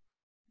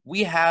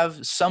 We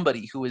have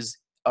somebody who is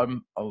a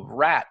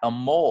rat, a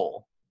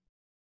mole,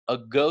 a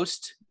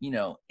ghost,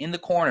 in the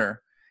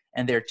corner,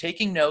 and they're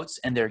taking notes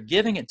and they're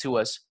giving it to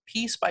us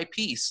piece by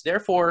piece,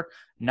 therefore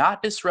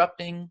not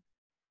disrupting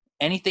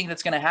anything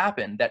that's going to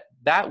happen.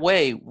 That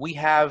way we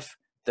have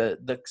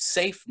the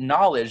safe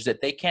knowledge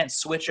that they can't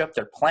switch up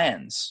their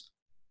plans.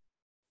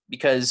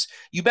 Because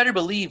you better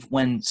believe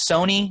when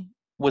Sony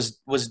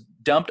was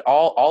dumped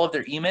all of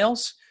their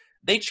emails,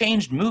 they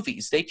changed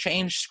movies, they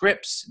changed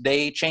scripts,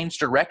 they changed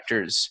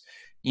directors,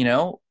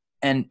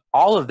 and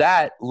all of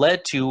that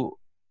led to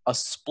a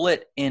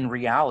split in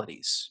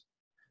realities.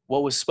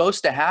 What was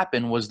supposed to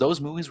happen was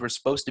those movies were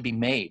supposed to be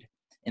made.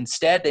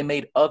 Instead, they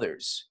made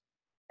others.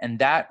 And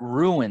that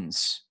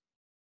ruins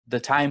the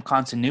time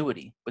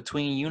continuity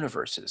between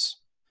universes.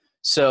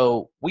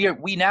 So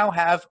we now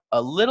have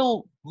a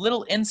little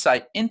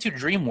insight into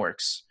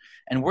DreamWorks,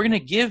 and we're going to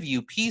give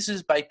you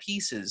pieces by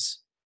pieces,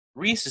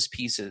 Reese's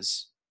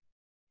Pieces,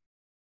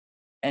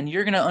 and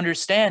you're going to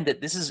understand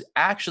that this is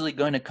actually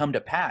going to come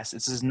to pass.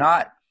 This is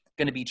not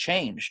going to be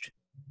changed.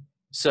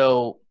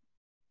 So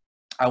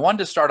I wanted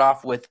to start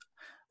off with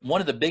one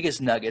of the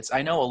biggest nuggets.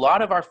 I know a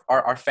lot of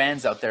our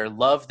fans out there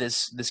love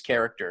this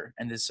character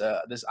and this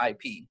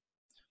IP,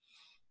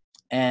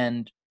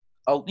 and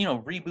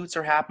reboots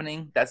are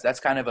happening. That's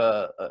kind of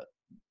a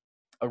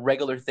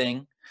regular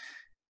thing.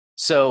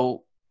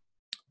 So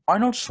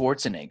Arnold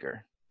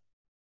Schwarzenegger,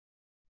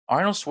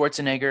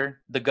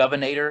 the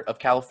Governor of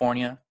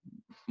California,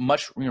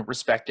 much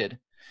respected.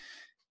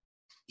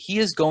 He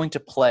is going to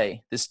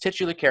play this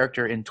titular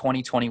character in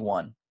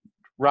 2021.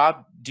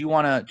 Rob, do you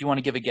want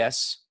to give a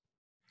guess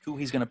who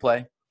he's going to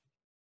play?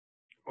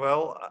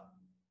 Well,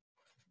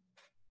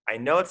 I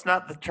know it's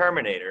not the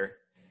Terminator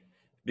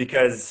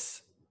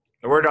because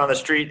the word on the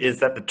street is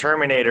that the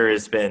Terminator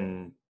has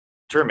been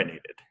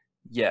terminated.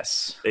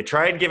 Yes. They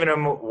tried giving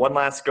him one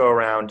last go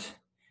around,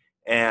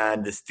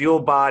 and the steel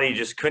body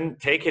just couldn't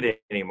take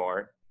it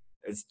anymore.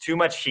 It's too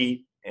much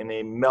heat, and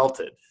they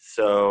melted.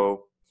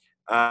 So,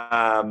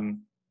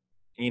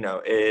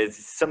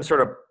 it's some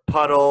sort of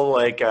puddle,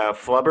 like a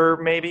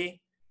flubber,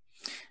 maybe.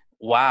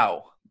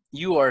 Wow,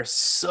 you are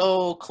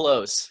so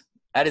close.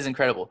 That is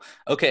incredible.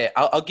 Okay,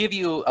 I'll give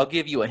you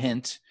a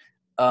hint.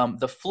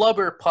 The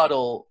flubber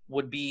puddle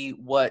would be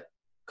what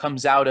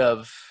comes out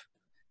of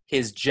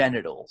his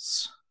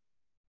genitals.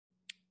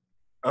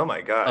 Oh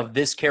my God. Of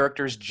this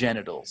character's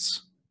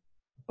genitals.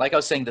 Like I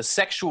was saying, the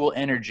sexual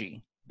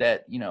energy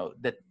that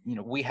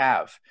we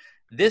have.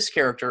 This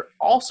character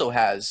also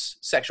has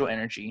sexual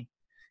energy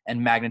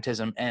and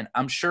magnetism, and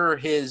I'm sure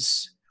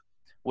his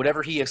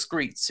whatever he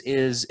excretes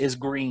is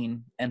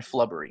green and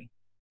flubbery.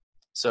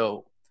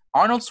 So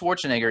Arnold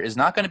Schwarzenegger is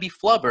not going to be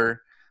flubber,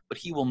 but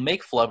he will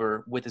make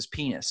flubber with his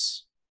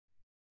penis.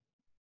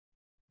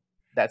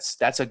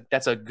 That's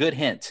a good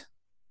hint,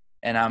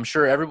 and I'm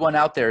sure everyone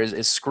out there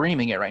is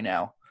screaming it right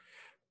now.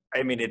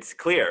 I mean, it's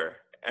clear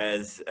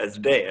as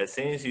day. As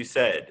soon as you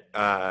said,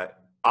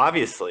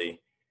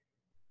 obviously,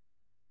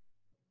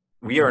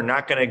 we are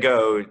not going to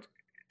go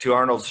to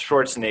Arnold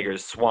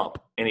Schwarzenegger's swamp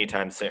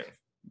anytime soon.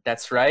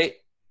 That's right.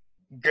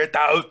 Get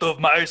out of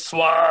my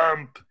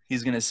swamp,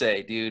 he's going to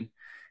say, dude.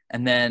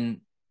 And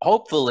then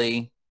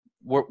hopefully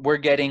we're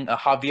getting a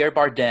Javier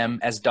Bardem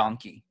as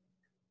Donkey.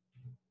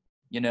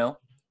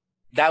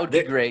 That would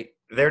be great.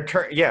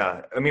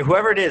 Yeah. I mean,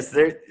 whoever it is,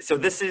 so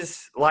this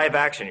is live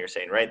action, you're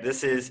saying, right?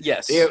 This is,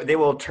 yes. They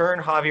will turn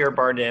Javier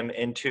Bardem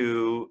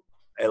into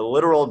a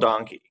literal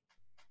donkey.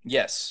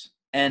 Yes.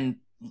 And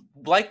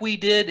like we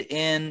did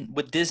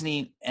with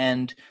Disney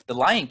and The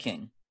Lion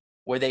King,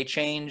 where they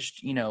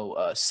changed,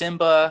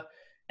 Simba,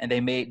 and they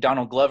made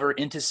Donald Glover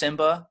into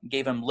Simba,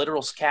 gave him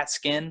literal cat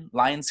skin,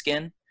 lion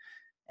skin,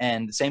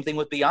 and the same thing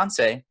with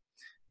Beyonce.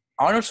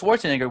 Arnold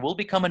Schwarzenegger will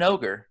become an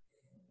ogre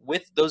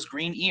with those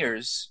green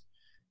ears.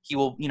 He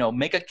will,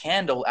 make a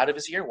candle out of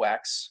his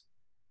earwax.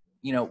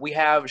 We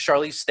have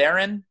Charlize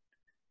Theron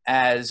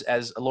as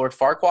Lord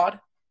Farquaad,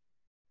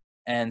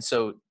 and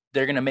so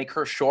they're going to make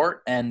her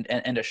short and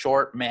a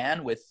short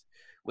man with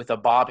a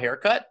bob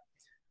haircut.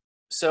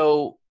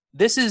 So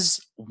this is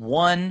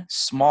one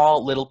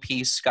small little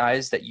piece,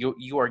 guys, that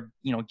you are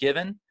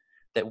given,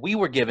 that we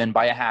were given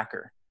by a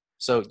hacker.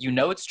 So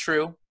it's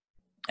true,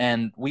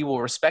 and we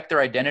will respect their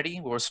identity.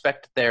 We'll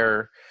respect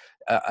their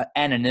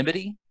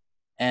anonymity.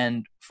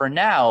 And for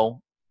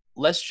now,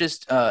 let's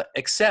just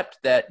accept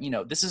that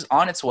this is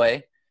on its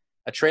way.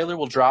 A trailer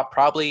will drop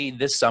probably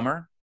this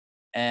summer,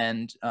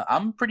 and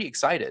I'm pretty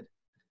excited.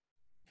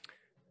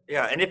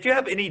 Yeah, and if you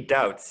have any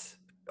doubts,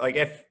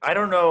 I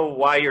don't know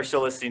why you're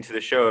still listening to the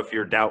show if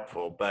you're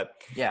doubtful,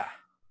 but yeah,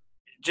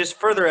 just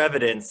further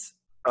evidence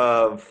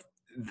of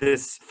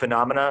this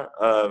phenomena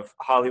of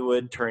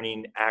Hollywood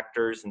turning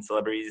actors and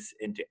celebrities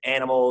into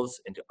animals,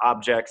 into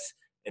objects,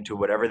 into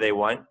whatever they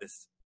want,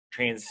 this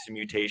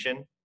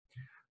transmutation.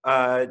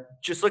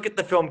 Just look at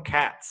the film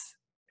Cats,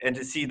 and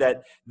to see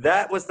that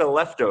was the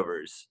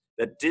leftovers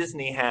that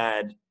Disney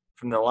had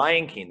from The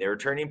Lion King. They were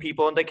turning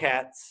people into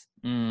cats.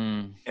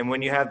 And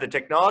when you have the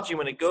technology,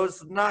 when it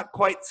goes not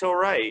quite so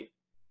right,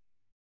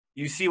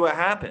 you see what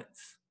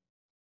happens.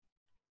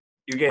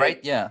 You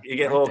get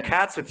little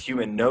cats with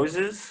human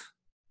noses,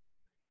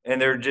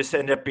 and they're just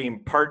end up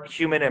being part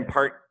human and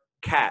part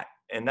cat.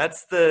 And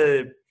that's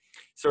the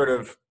sort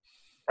of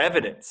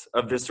evidence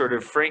of this sort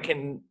of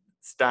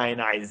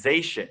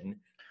Frankensteinization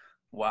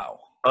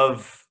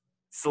of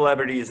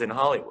celebrities in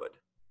Hollywood.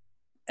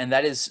 And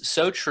that is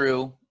so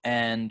true.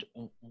 And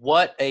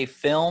what a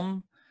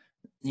film.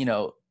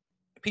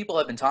 People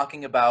have been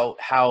talking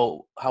about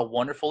how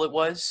wonderful it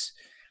was.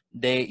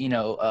 They,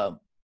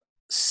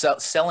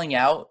 selling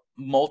out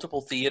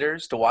multiple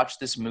theaters to watch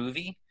this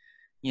movie.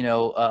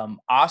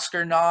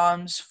 Oscar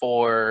noms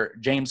for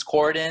James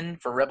Corden,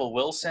 for Rebel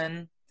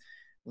Wilson.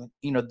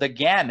 The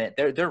gamut.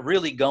 They're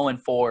really going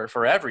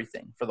for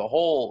everything, for the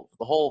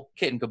whole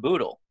kit and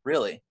caboodle,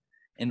 really,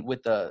 and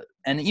with the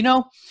and you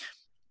know,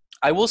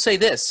 I will say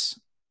this: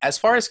 as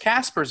far as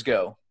Caspers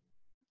go,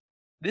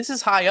 this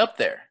is high up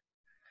there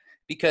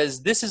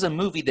because this is a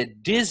movie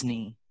that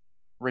Disney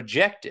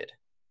rejected,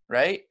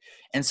 right?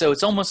 And so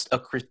it's almost a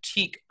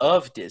critique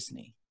of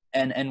Disney.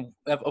 And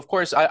of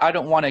course, I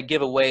don't want to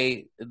give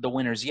away the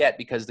winners yet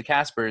because the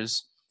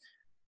Caspers,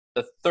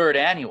 the third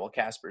annual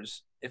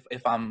Caspers,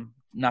 if I'm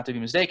not to be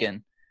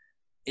mistaken,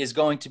 is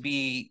going to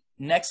be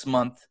next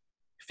month,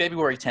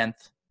 February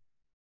 10th.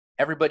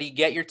 Everybody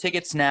get your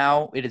tickets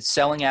now. It is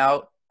selling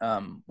out.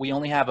 We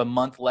only have a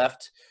month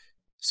left.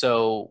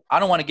 So I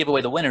don't want to give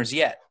away the winners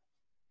yet,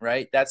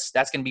 right? That's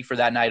going to be for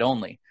that night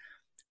only.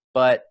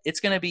 But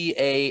it's going to be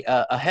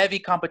a heavy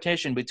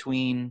competition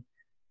between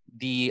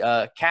the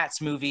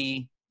Cats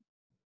movie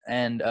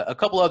and a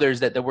couple others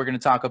that we're going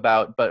to talk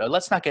about. But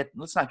let's not get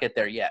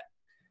there yet.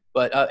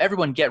 But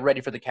everyone get ready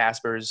for the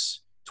Caspers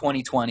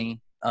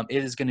 2020.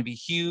 It is going to be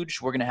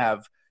huge. We're going to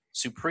have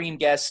supreme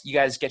guests. You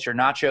guys get your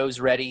nachos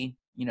ready.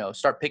 You know,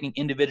 start picking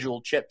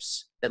individual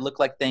chips that look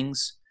like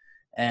things.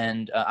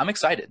 And I'm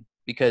excited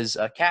because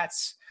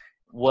Cats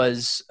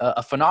was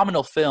a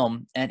phenomenal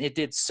film, and it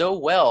did so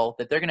well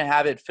that they're going to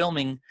have it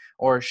filming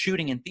or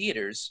shooting in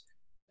theaters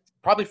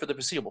probably for the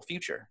foreseeable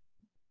future.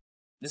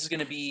 This is going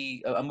to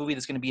be a movie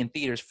that's going to be in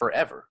theaters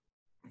forever.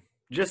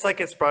 Just like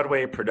its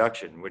Broadway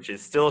production, which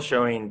is still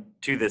showing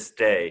to this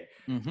day,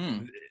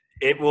 Mm-hmm.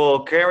 it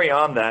will carry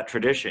on that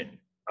tradition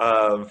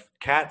of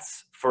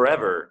Cats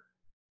forever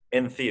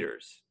in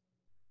theaters.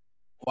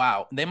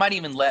 Wow. They might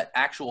even let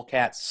actual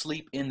cats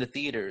sleep in the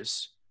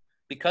theaters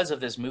because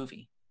of this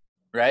movie,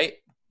 right?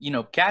 You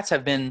know, cats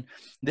have been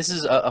 – this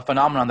is a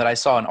phenomenon that I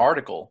saw an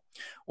article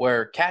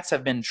where cats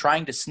have been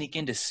trying to sneak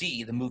in to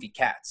see the movie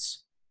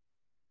Cats.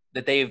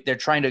 That they're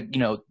trying to, you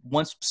know,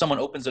 once someone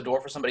opens the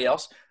door for somebody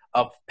else,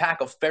 a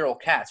pack of feral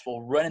cats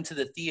will run into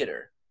the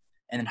theater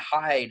and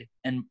hide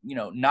and, you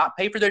know, not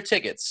pay for their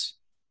tickets.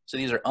 So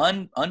these are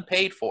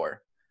unpaid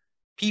for.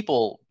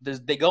 People,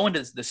 they go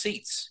into the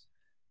seats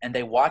and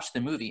they watch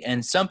the movie.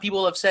 And some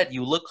people have said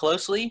you look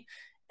closely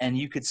and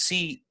you could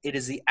see it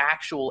is the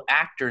actual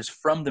actors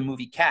from the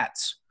movie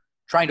Cats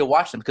trying to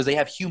watch them because they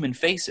have human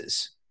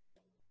faces.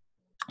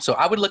 So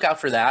I would look out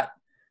for that.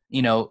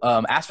 You know,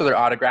 ask for their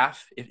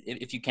autograph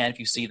if you can, if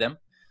you see them.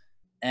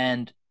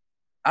 And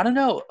I don't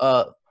know,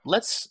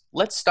 let's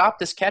stop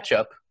this catch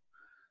up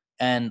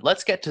and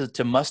let's get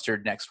to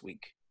Mustard next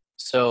week.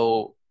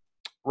 So,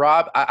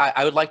 Rob,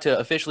 I would like to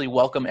officially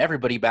welcome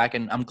everybody back,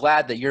 and I'm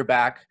glad that you're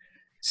back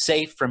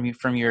safe from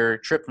your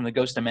trip from the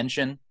Ghost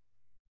Dimension.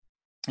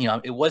 You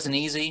know, it wasn't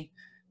easy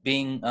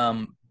being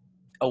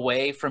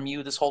away from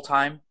you this whole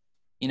time.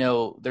 You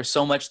know, there's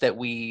so much that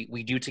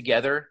we do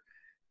together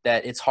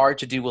that it's hard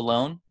to do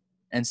alone.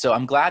 And so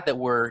I'm glad that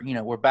we're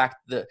back.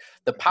 The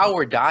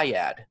power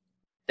dyad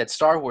that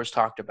Star Wars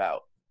talked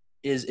about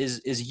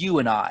is you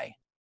and I.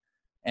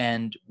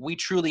 And we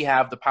truly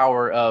have the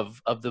power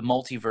of the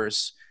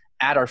multiverse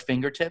at our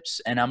fingertips.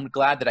 And I'm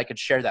glad that I could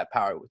share that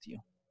power with you.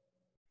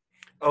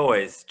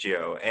 Always,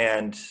 Gio.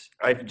 And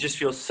I just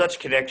feel such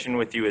connection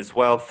with you as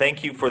well.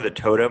 Thank you for the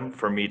totem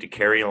for me to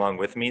carry along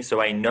with me.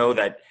 So I know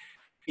that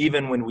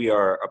even when we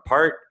are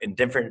apart in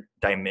different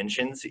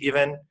dimensions,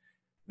 even,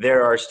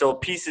 there are still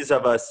pieces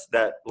of us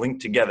that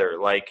link together,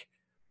 like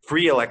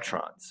free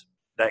electrons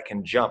that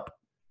can jump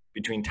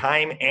between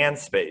time and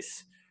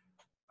space,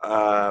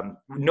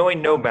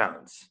 knowing no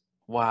bounds.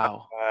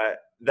 Wow.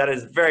 That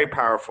is very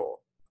powerful.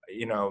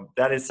 You know,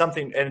 that is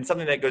something, and it's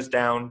something that goes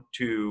down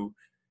to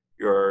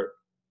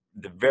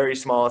the very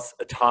smallest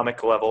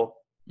atomic level.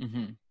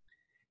 Mm-hmm.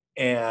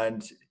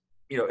 And,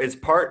 you know, it's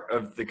part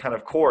of the kind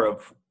of core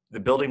of the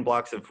building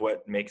blocks of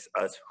what makes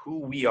us who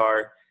we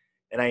are.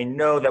 And I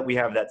know that we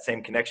have that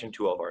same connection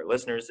to all of our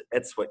listeners.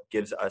 It's what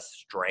gives us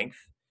strength.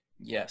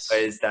 Yes.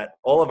 Is that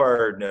all of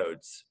our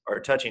nodes are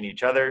touching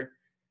each other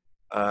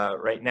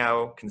right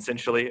now,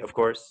 consensually, of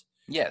course.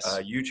 Yes.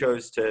 You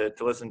chose to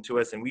listen to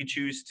us, and we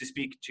choose to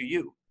speak to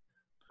you.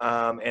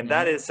 And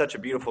that is such a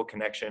beautiful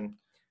connection.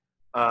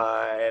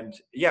 And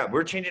yeah,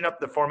 we're changing up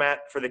the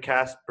format for the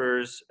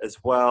Caspers as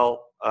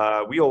well.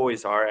 We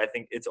always are. I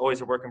think it's always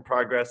a work in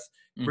progress.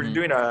 Mm-hmm. We're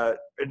doing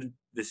in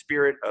the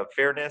spirit of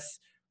fairness.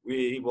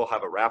 We will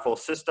have a raffle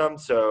system,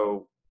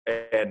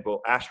 and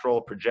we'll astral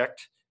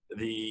project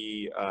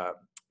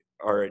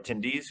our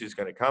attendees who's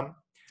going to come.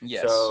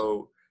 Yes.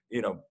 So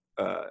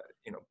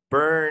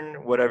burn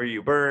whatever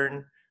you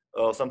burn.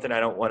 Something I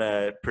don't want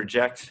to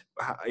project.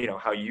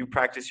 How you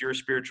practice your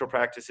spiritual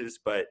practices,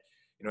 but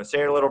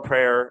say a little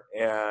prayer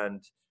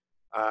and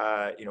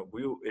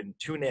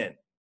tune in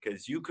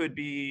because you could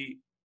be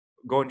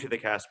going to the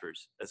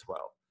Caspers as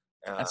well.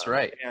 That's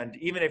right. And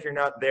even if you're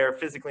not there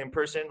physically in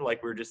person,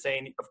 like we were just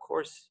saying, of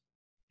course,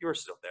 you're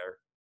still there.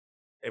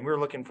 And we're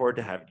looking forward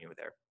to having you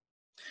there.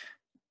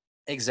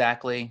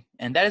 Exactly.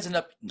 And that is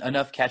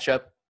enough catch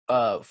up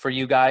for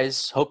you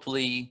guys.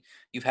 Hopefully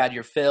you've had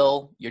your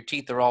fill. Your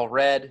teeth are all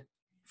red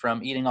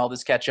from eating all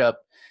this ketchup.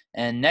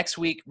 And next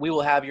week we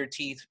will have your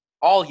teeth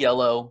all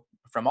yellow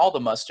from all the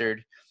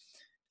mustard.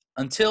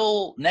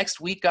 until next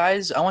week,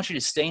 guys, I want you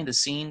to stay in the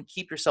scene,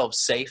 keep yourselves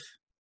safe,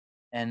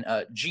 and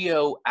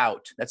Geo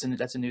out. That's a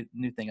new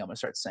thing I'm gonna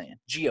start saying.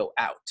 Geo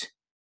out.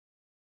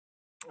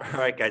 All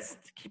right, guys,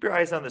 keep your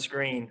eyes on the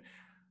screen.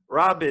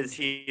 Rob is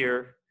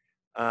here.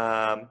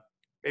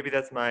 Maybe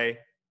that's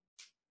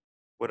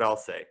what I'll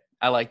say.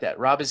 I like that.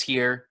 Rob is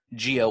here.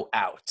 Geo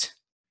out.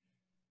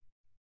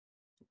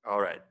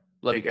 All right.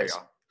 Love Take you care, guys.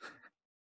 y'all.